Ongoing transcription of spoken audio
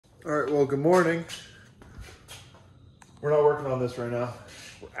All right, well, good morning. We're not working on this right now.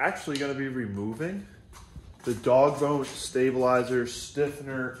 We're actually going to be removing the Dogbone stabilizer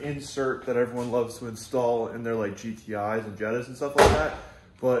stiffener insert that everyone loves to install in their like GTIs and Jettas and stuff like that.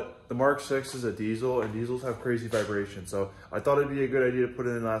 But the Mark 6 is a diesel, and diesels have crazy vibration. So I thought it'd be a good idea to put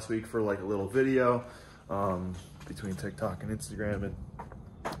it in last week for like a little video between TikTok and Instagram, and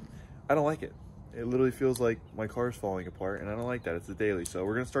I don't like it. It literally feels like my car's falling apart, and I don't like that. It's a daily. So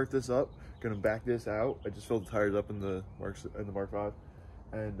we're gonna start this up, gonna back this out. I just filled the tires up in the Mark 5,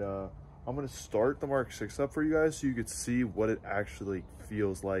 and I'm gonna start the Mark 6 up for you guys so you could see what it actually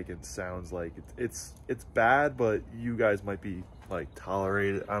feels like and sounds like. It's bad, but you guys might be like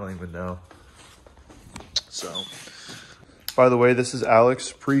tolerate it. I don't even know. So, by the way, this is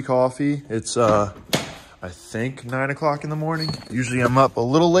Alex pre-coffee. It's I think 9 o'clock in the morning. Usually I'm up a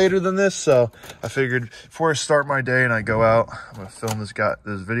little later than this, so I figured before I start my day and I go out, I'm gonna film this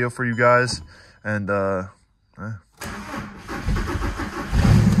video for you guys. And that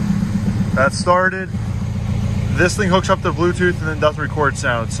started. This thing hooks up to Bluetooth and then doesn't record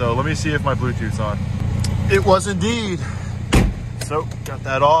sound. So let me see if my Bluetooth's on. It was indeed. So got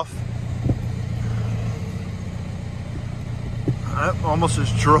that off. I almost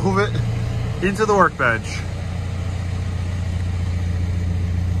just drove it into the workbench.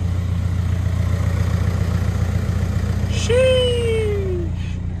 Sheesh.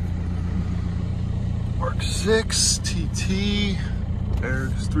 Mark 6 TT,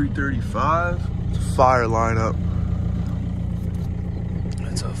 Eric's 335. It's a fire lineup.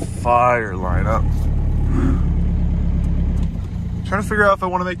 It's a fire lineup. I'm trying to figure out if I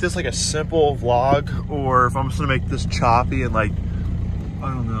want to make this like a simple vlog or if I'm just gonna make this choppy and like, I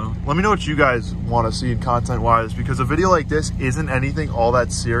don't know. Let me know what you guys want to see in content-wise, because a video like this isn't anything all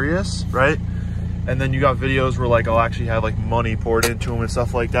that serious, right? And then you got videos where like I'll actually have like money poured into them and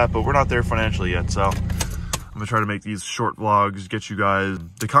stuff like that, but we're not there financially yet. So I'm gonna try to make these short vlogs, get you guys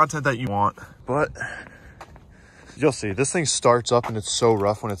the content that you want. But you'll see, this thing starts up and it's so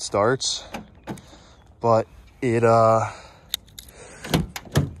rough when it starts, but it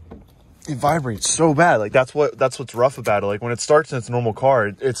vibrates so bad. Like that's what's rough about it. Like when it starts in its normal car,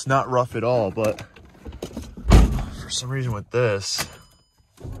 it's not rough at all, but for some reason with this,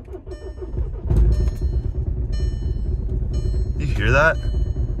 you hear that?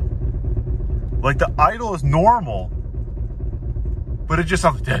 Like the idle is normal, but it just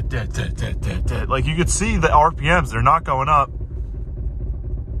sounds dead. Like you could see the RPMs, they're not going up,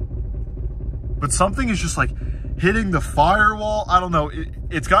 but something is just like hitting the firewall. I don't know.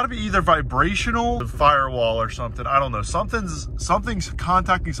 It's got to be either vibrational, the firewall, or something. I don't know. Something's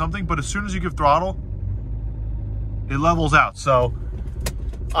contacting something, but as soon as you give throttle, it levels out. So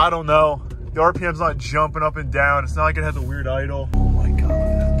I don't know. The RPM's not jumping up and down. It's not like it has a weird idle. Oh my God, look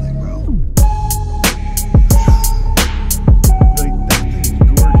at that thing, bro. Like, that thing is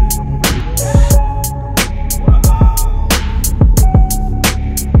gorgeous.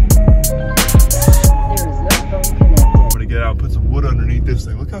 Get out, put some wood underneath this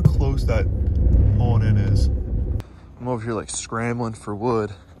thing. Look how close that pulling in is. I'm over here like scrambling for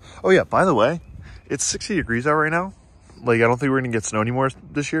wood. Oh yeah, by the way, it's 60 degrees out right now. Like I don't think we're gonna get snow anymore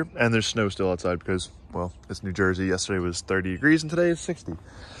this year, and there's snow still outside because, well, it's New Jersey. Yesterday was 30 degrees and today is 60.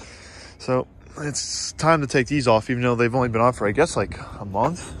 So it's time to take these off, even though they've only been on for I guess like a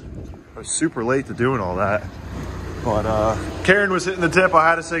month. I was super late to doing all that, but Karen was hitting the tip. I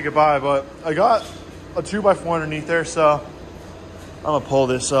had to say goodbye, but I got a 2x4 underneath there, so I'm gonna pull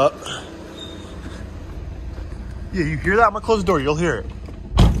this up. Yeah, you hear that? I'm gonna close the door, you'll hear it.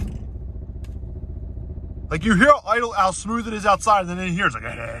 Like you hear how idle, how smooth it is outside, and then in here it's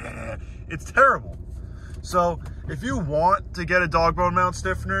like, it's terrible. So if you want to get a Dogbone mount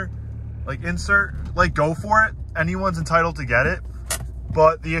stiffener, like insert, like go for it. Anyone's entitled to get it.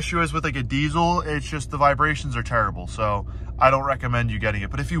 But the issue is with like a diesel, it's just the vibrations are terrible. So I don't recommend you getting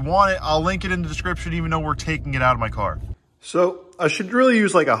it. But if you want it, I'll link it in the description, even though we're taking it out of my car. So I should really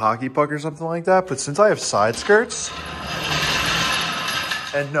use like a hockey puck or something like that. But since I have side skirts,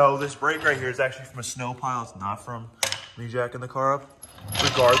 and no, this brake right here is actually from a snow pile. It's not from me jacking the car up.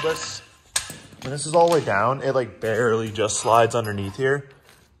 Regardless, when this is all the way down, it like barely just slides underneath here.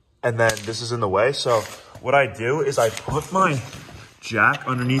 And then this is in the way. So what I do is I put my jack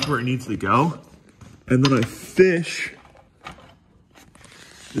underneath where it needs to go, and then I fish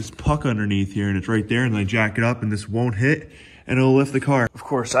this puck underneath here, and it's right there, and then I jack it up and this won't hit and it'll lift the car. Of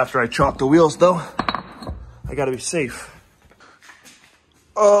course, after I chop the wheels though, I gotta be safe.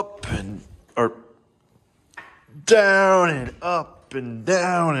 Up and, or down and up and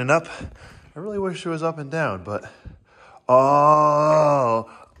down and up. I really wish it was up and down, but oh,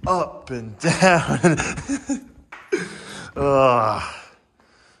 up and down.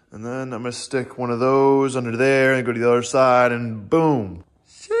 And then I'm gonna stick one of those under there and go to the other side and boom.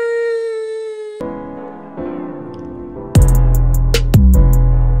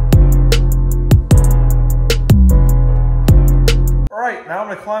 All right, now I'm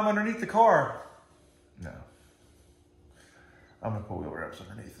gonna climb underneath the car. No. I'm gonna put wheel wraps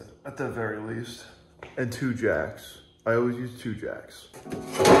underneath it, at the very least. And 2 jacks. I always use 2 jacks.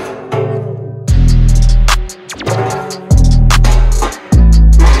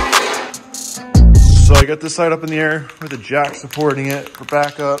 So I got this side up in the air with a jack supporting it for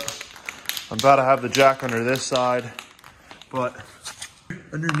backup. I'm about to have the jack under this side, but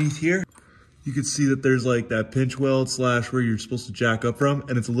underneath here, you can see that there's like that pinch weld slash where you're supposed to jack up from,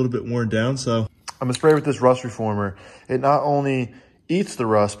 and it's a little bit worn down. So I'm gonna spray with this rust reformer. It not only eats the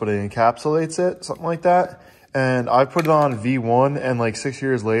rust, but it encapsulates it, something like that. And I put it on V1, and like 6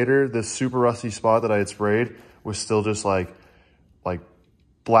 years later, this super rusty spot that I had sprayed was still just like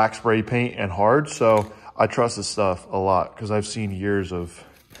black spray paint and hard. So I trust this stuff a lot because I've seen years of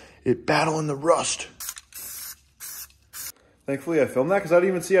it battling the rust. Thankfully I filmed that because I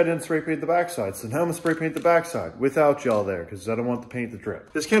didn't spray paint the backside. So now I'm gonna spray paint the backside without y'all there because I don't want the paint to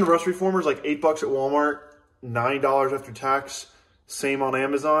drip. This can of rust reformer is like $8 at Walmart, $9 after tax. Same on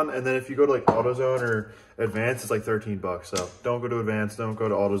Amazon. And then if you go to like AutoZone or Advance, it's like 13 bucks. So don't go to Advance, don't go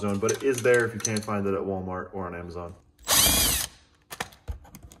to AutoZone, but it is there if you can't find it at Walmart or on Amazon.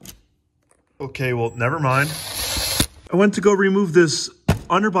 Okay, well, never mind. I went to go remove this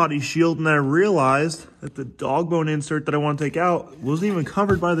underbody shield and I realized that the Dogbone insert that I want to take out wasn't even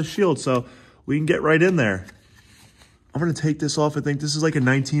covered by the shield. So we can get right in there. I'm going to take this off. I think this is like a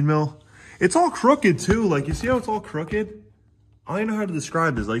 19 mil. It's all crooked too. Like you see how it's all crooked? I don't even know how to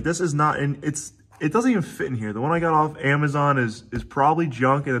describe this. Like this is not in, it doesn't even fit in here. The one I got off Amazon is probably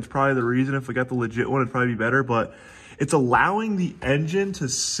junk, and it's probably the reason. If I got the legit one, it'd probably be better, but it's allowing the engine to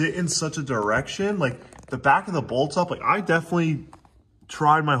sit in such a direction, like the back of the bolts up. Like I definitely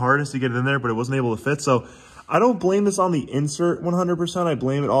tried my hardest to get it in there, but it wasn't able to fit. So I don't blame this on the insert 100%. I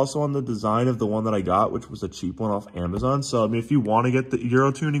blame it also on the design of the one that I got, which was a cheap one off Amazon. So I mean, if you want to get the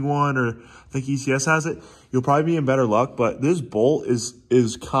Euro tuning one, or I think ECS has it, you'll probably be in better luck. But this bolt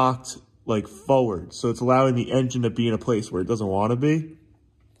is cocked like forward, so it's allowing the engine to be in a place where it doesn't want to be,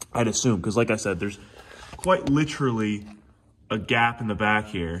 I'd assume, because like I said, there's quite literally a gap in the back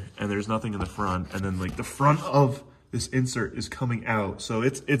here, and there's nothing in the front, and then like the front of this insert is coming out, so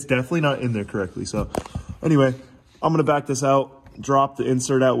it's definitely not in there correctly. So anyway, I'm gonna back this out, drop the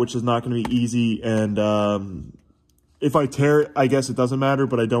insert out, which is not gonna be easy, and if I tear it, I guess it doesn't matter,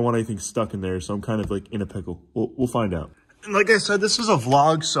 but I don't want anything stuck in there, so I'm kind of like in a pickle. We'll find out. And like I said, this is a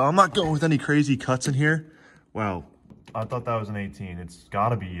vlog, so I'm not going with any crazy cuts in here. Wow, I thought that was an 18. It's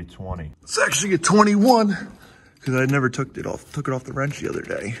gotta be a 20. It's actually a 21, because I never took it off the wrench the other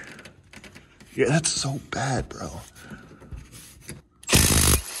day. Yeah, that's so bad, bro.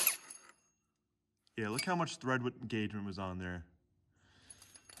 Yeah, look how much thread engagement was on there.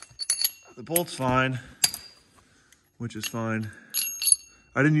 The bolt's fine, which is fine.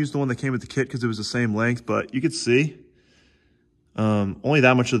 I didn't use the one that came with the kit because it was the same length, but you could see only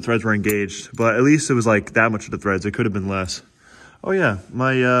that much of the threads were engaged, but at least it was like that much of the threads. It could have been less. Oh yeah,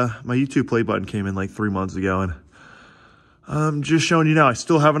 my YouTube play button came in like 3 months ago, and I'm just showing you now. I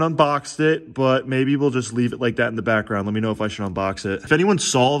still haven't unboxed it, but maybe we'll just leave it like that in the background. Let me know if I should unbox it. If anyone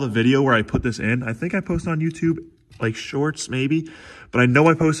saw the video where I put this in, I think I posted on YouTube, like shorts maybe, but I know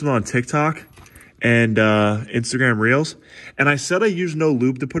I posted it on TikTok and Instagram Reels. And I said I used no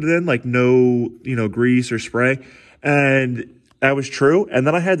lube to put it in, like no, grease or spray. And that was true. And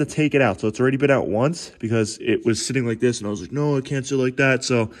then I had to take it out. So it's already been out once because it was sitting like this. And I was like, no, it can't sit like that.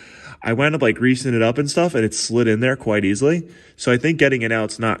 So I wound up like greasing it up and stuff, and it slid in there quite easily. So I think getting it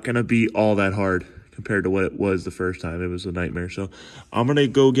out's not going to be all that hard compared to what it was the first time. It was a nightmare. So I'm going to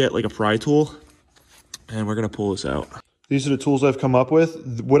go get like a pry tool, and we're going to pull this out. These are the tools I've come up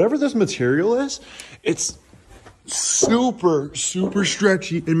with. Whatever this material is, it's super, super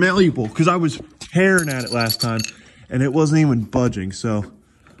stretchy and malleable because I was tearing at it last time and it wasn't even budging. So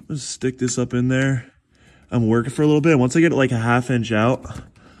let's stick this up in there. I'm working for a little bit. Once I get it like a ½ inch out,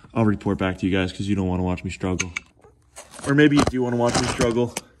 I'll report back to you guys because you don't want to watch me struggle. Or maybe you do want to watch me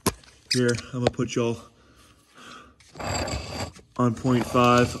struggle. Here, I'm going to put y'all on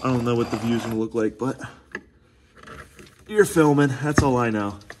 0.5. I don't know what the view's going to look like, but you're filming. That's all I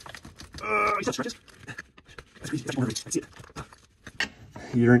know.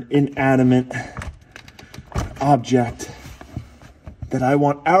 You're an inanimate object that I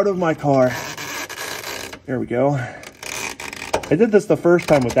want out of my car. There we go. I did this the first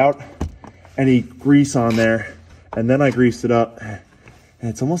time without any grease on there, and then I greased it up. And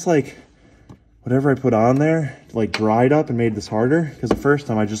it's almost like whatever I put on there, like dried up and made this harder. Because the first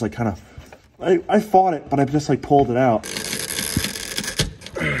time I just like kind of, I fought it, but I just like pulled it out.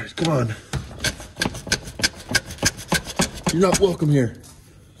 Come on. You're not welcome here.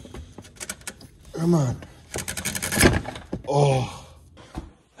 Come on. Oh,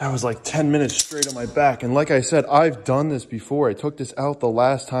 that was like 10 minutes straight on my back. And like I said, I've done this before. I took this out the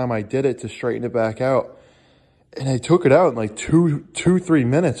last time I did it to straighten it back out. And I took it out in like 3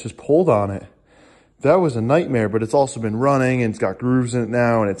 minutes, just pulled on it. That was a nightmare, but it's also been running and it's got grooves in it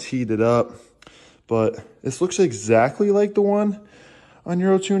now and it's heated up. But this looks exactly like the one on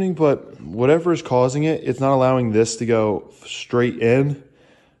Euro Tuning, but whatever is causing it, it's not allowing this to go straight in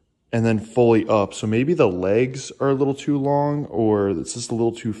and then fully up. So maybe the legs are a little too long, or it's just a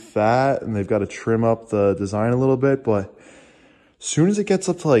little too fat and they've got to trim up the design a little bit. But as soon as it gets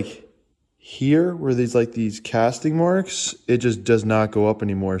up to like here where there's like these casting marks, it just does not go up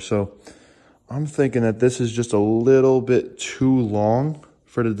anymore. So I'm thinking that this is just a little bit too long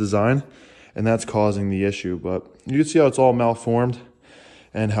for the design, and that's causing the issue. But you can see how it's all malformed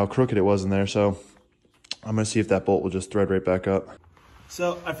and how crooked it was in there. So I'm gonna see if that bolt will just thread right back up.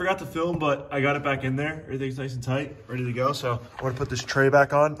 So I forgot to film, but I got it back in there. Everything's nice and tight, ready to go. So I want to put this tray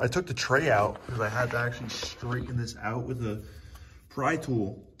back on. I took the tray out because I had to actually straighten this out with a pry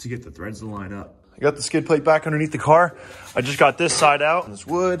tool to get the threads to line up. I got the skid plate back underneath the car. I just got this side out, this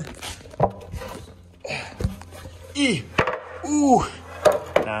wood. Ooh,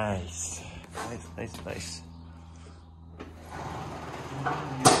 nice, nice.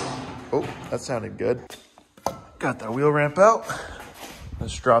 Oh, that sounded good. Got that wheel ramp out.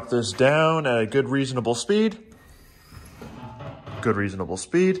 Let's drop this down at a good reasonable speed. Got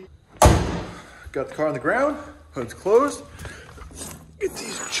the car on the ground, hood's closed. Get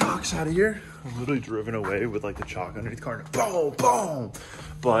these chocks out of here. I'm literally driven away with like the chalk underneath the car and boom, boom.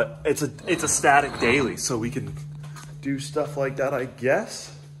 But it's a static daily, so we can do stuff like that, I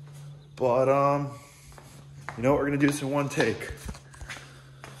guess. But you know what, we're gonna do this in one take.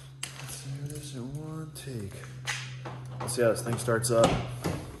 Let's see how this thing starts up.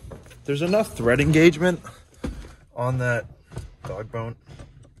 There's enough thread engagement on that Dogbone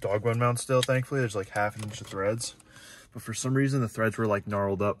mount still, thankfully. There's like half an inch of threads. But for some reason, the threads were like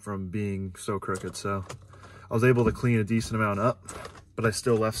gnarled up from being so crooked. So I was able to clean a decent amount up, but I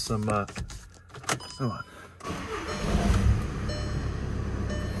still left some, come on.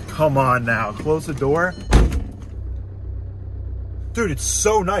 Come on now, close the door. Dude, it's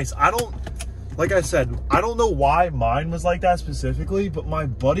so nice. Like I said, I don't know why mine was like that specifically, but my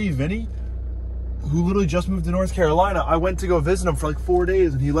buddy Vinny, who literally just moved to North Carolina, I went to go visit him for like 4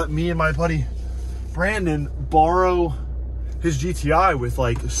 days, and he let me and my buddy Brandon borrow his GTI with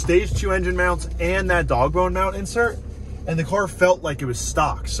like stage 2 engine mounts and that Dogbone mount insert, and the car felt like it was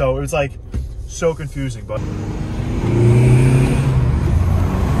stock. So it was like so confusing, but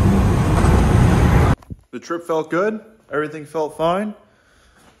the trip felt good. Everything felt fine.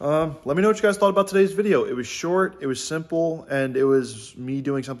 Let me know what you guys thought about today's video. It was short, it was simple, and it was me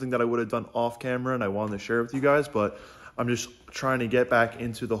doing something that I would have done off camera and I wanted to share with you guys, but I'm just trying to get back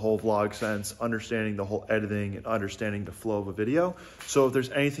into the whole vlog sense, understanding the whole editing and understanding the flow of a video. So if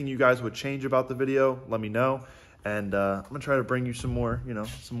there's anything you guys would change about the video, let me know. And I'm gonna try to bring you some more,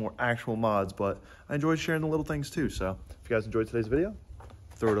 some more actual mods, but I enjoyed sharing the little things too. So if you guys enjoyed today's video,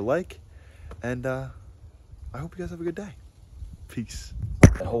 throw it a like, and I hope you guys have a good day. Peace.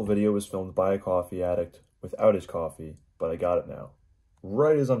 That whole video was filmed by a coffee addict without his coffee, but I got it now,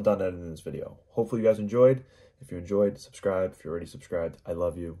 right as I'm done editing this video. Hopefully you guys enjoyed. If you enjoyed, subscribe. If you're already subscribed, I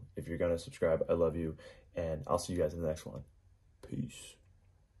love you. If you're gonna subscribe, I love you. And I'll see you guys in the next one. Peace.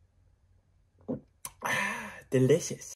 Delicious.